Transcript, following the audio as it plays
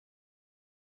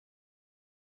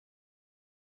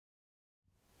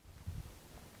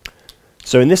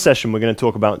So in this session, we're going to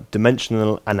talk about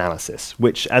dimensional analysis,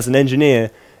 which as an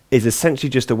engineer is essentially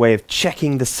just a way of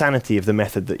checking the sanity of the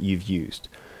method that you've used.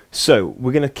 So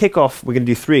we're going to kick off, we're going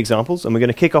to do 3 examples, and we're going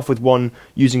to kick off with one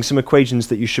using some equations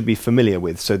that you should be familiar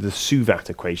with, so the Suvat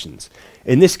equations.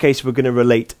 In this case, we're going to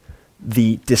relate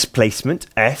the displacement,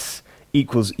 S,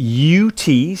 equals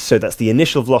ut, so that's the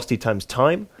initial velocity times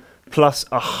time, plus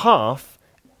a half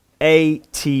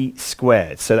at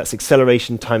squared, so that's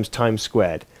acceleration times time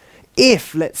squared.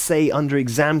 If, let's say, under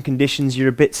exam conditions you're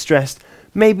a bit stressed,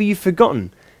 maybe you've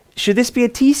forgotten, should this be a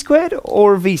t squared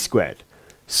or a v squared?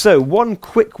 So one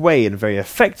quick way and very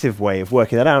effective way of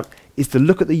working that out is to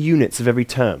look at the units of every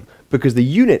term, because the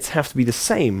units have to be the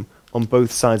same on both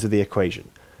sides of the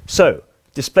equation. So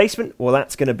displacement, well,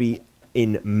 that's going to be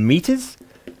in meters,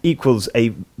 equals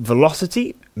a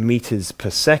velocity, meters per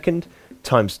second,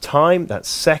 times time, that's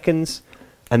seconds,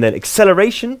 and then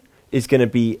acceleration is going to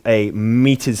be a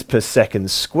meters per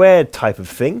second squared type of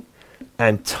thing,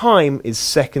 and time is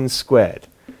seconds squared.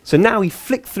 So now we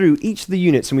flick through each of the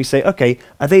units and we say, okay,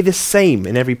 are they the same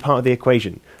in every part of the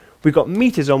equation? We've got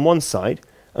meters on one side,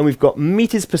 and we've got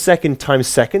meters per second times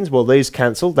seconds. Well, those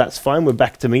cancel, that's fine, we're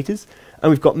back to meters. And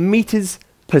we've got meters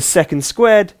per second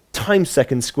squared times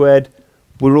seconds squared.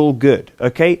 We're all good,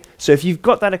 okay? So if you've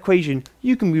got that equation,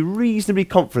 you can be reasonably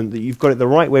confident that you've got it the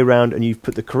right way around and you've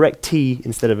put the correct t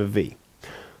instead of a v.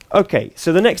 Okay,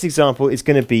 so the next example is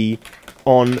going to be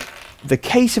on the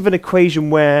case of an equation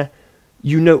where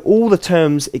you know all the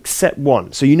terms except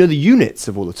one. So you know the units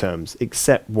of all the terms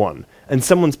except one. And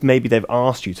maybe they've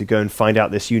asked you to go and find out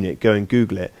this unit, go and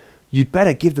Google it. You'd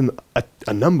better give them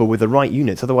a number with the right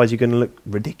units, otherwise you're going to look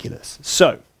ridiculous.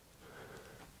 So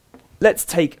let's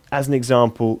take as an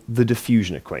example the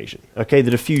diffusion equation, okay, the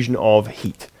diffusion of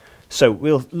heat. So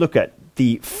we'll look at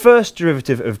the first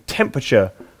derivative of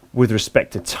temperature with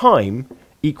respect to time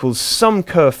equals some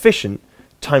coefficient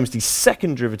times the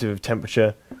second derivative of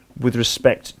temperature with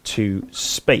respect to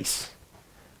space.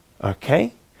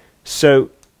 Okay, so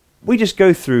we just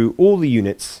go through all the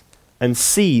units and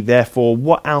see therefore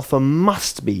what alpha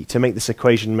must be to make this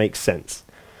equation make sense.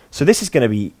 So this is going to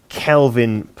be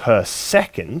Kelvin per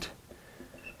second,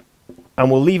 and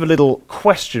we'll leave a little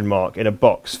question mark in a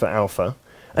box for alpha,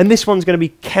 and this one's going to be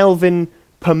Kelvin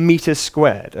per meter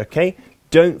squared. Okay,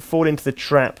 don't fall into the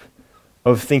trap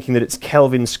of thinking that it's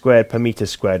Kelvin squared per meter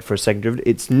squared for a second derivative.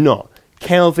 It's not.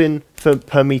 Kelvin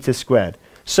per meter squared.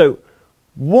 So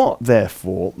what,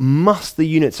 therefore, must the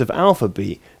units of alpha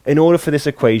be in order for this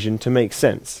equation to make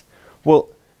sense? Well,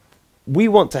 we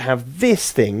want to have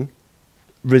this thing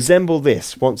resemble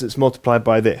this once it's multiplied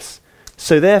by this.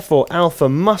 So therefore, alpha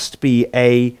must be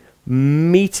a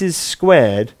meters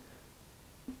squared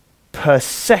per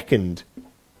second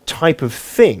type of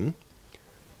thing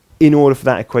in order for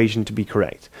that equation to be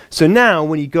correct. So now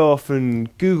when you go off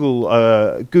and Google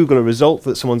a result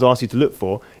that someone's asked you to look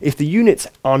for, if the units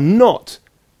are not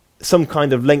some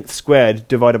kind of length squared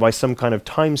divided by some kind of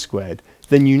time squared,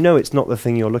 then you know it's not the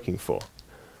thing you're looking for.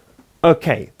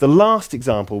 Okay, the last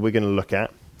example we're going to look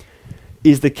at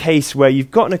is the case where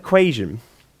you've got an equation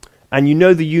and you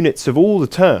know the units of all the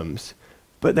terms,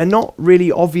 but they're not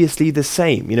really obviously the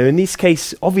same. You know, in this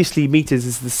case, obviously meters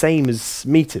is the same as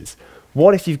meters.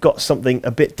 What if you've got something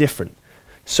a bit different?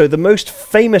 So the most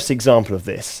famous example of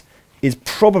this is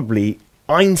probably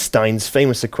Einstein's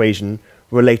famous equation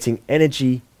relating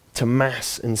energy to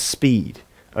mass and speed.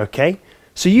 Okay?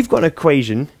 So you've got an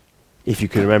equation, if you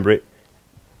can remember it,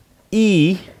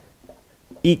 E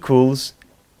equals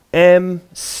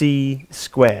mc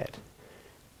squared.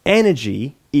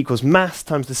 Energy equals mass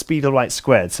times the speed of light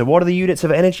squared. So what are the units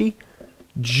of energy?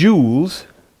 Joules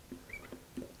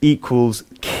equals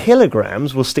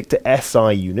kilograms, we'll stick to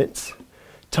SI units,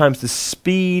 times the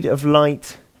speed of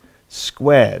light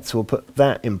squared. So we'll put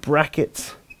that in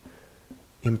brackets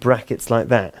like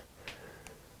that.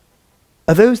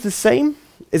 Are those the same?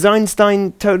 Is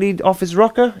Einstein totally off his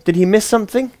rocker? Did he miss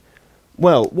something?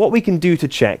 Well, what we can do to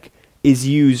check is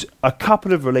use a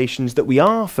couple of relations that we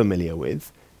are familiar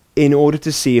with in order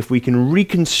to see if we can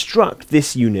reconstruct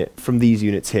this unit from these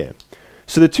units here.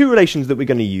 So the 2 relations that we're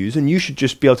going to use, and you should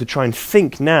just be able to try and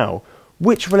think now,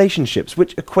 which relationships,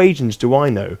 which equations do I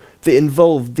know that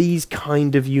involve these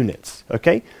kind of units?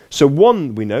 Okay, so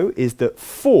one we know is that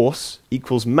force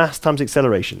equals mass times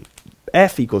acceleration.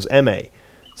 F equals ma.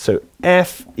 So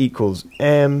F equals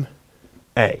ma.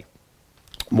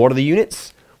 What are the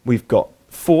units? We've got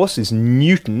force is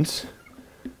newtons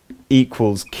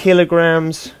equals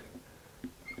kilograms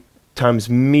times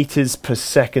meters per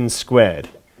second squared.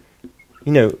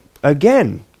 You know,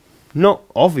 again, not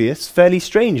obvious, fairly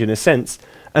strange in a sense.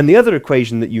 And the other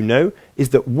equation that you know is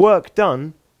that work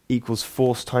done equals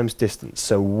force times distance.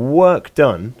 So work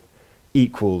done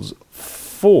equals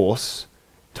force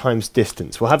times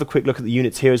distance. We'll have a quick look at the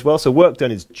units here as well. So work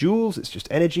done is joules, it's just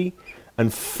energy.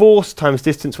 And force times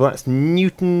distance, well, that's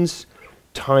newtons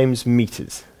times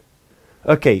meters.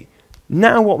 Okay,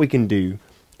 now what we can do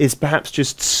is perhaps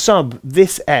just sub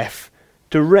this F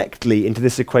directly into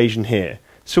this equation here.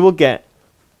 So we'll get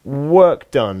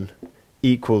work done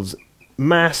equals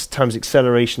mass times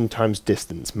acceleration times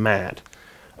distance, mad.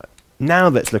 Now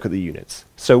let's look at the units.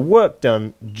 So work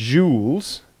done,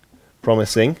 joules,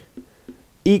 promising,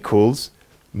 equals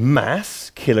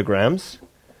mass, kilograms,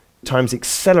 times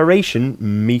acceleration,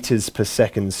 meters per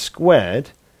second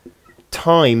squared,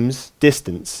 times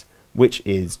distance, which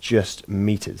is just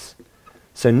meters.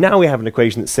 So now we have an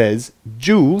equation that says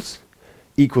joules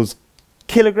equals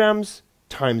kilograms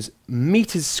times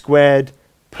meters squared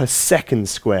per second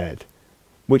squared,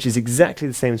 which is exactly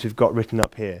the same as we've got written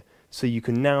up here. So you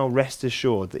can now rest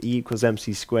assured that E equals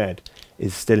mc squared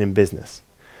is still in business.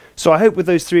 So I hope with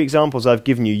those three examples I've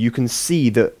given you, you can see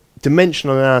that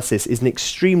dimensional analysis is an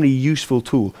extremely useful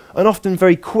tool, an often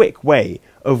very quick way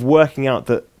of working out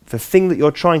that the thing that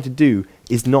you're trying to do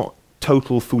is not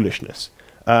total foolishness.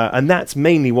 And that's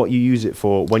mainly what you use it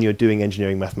for when you're doing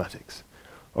engineering mathematics.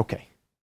 Okay.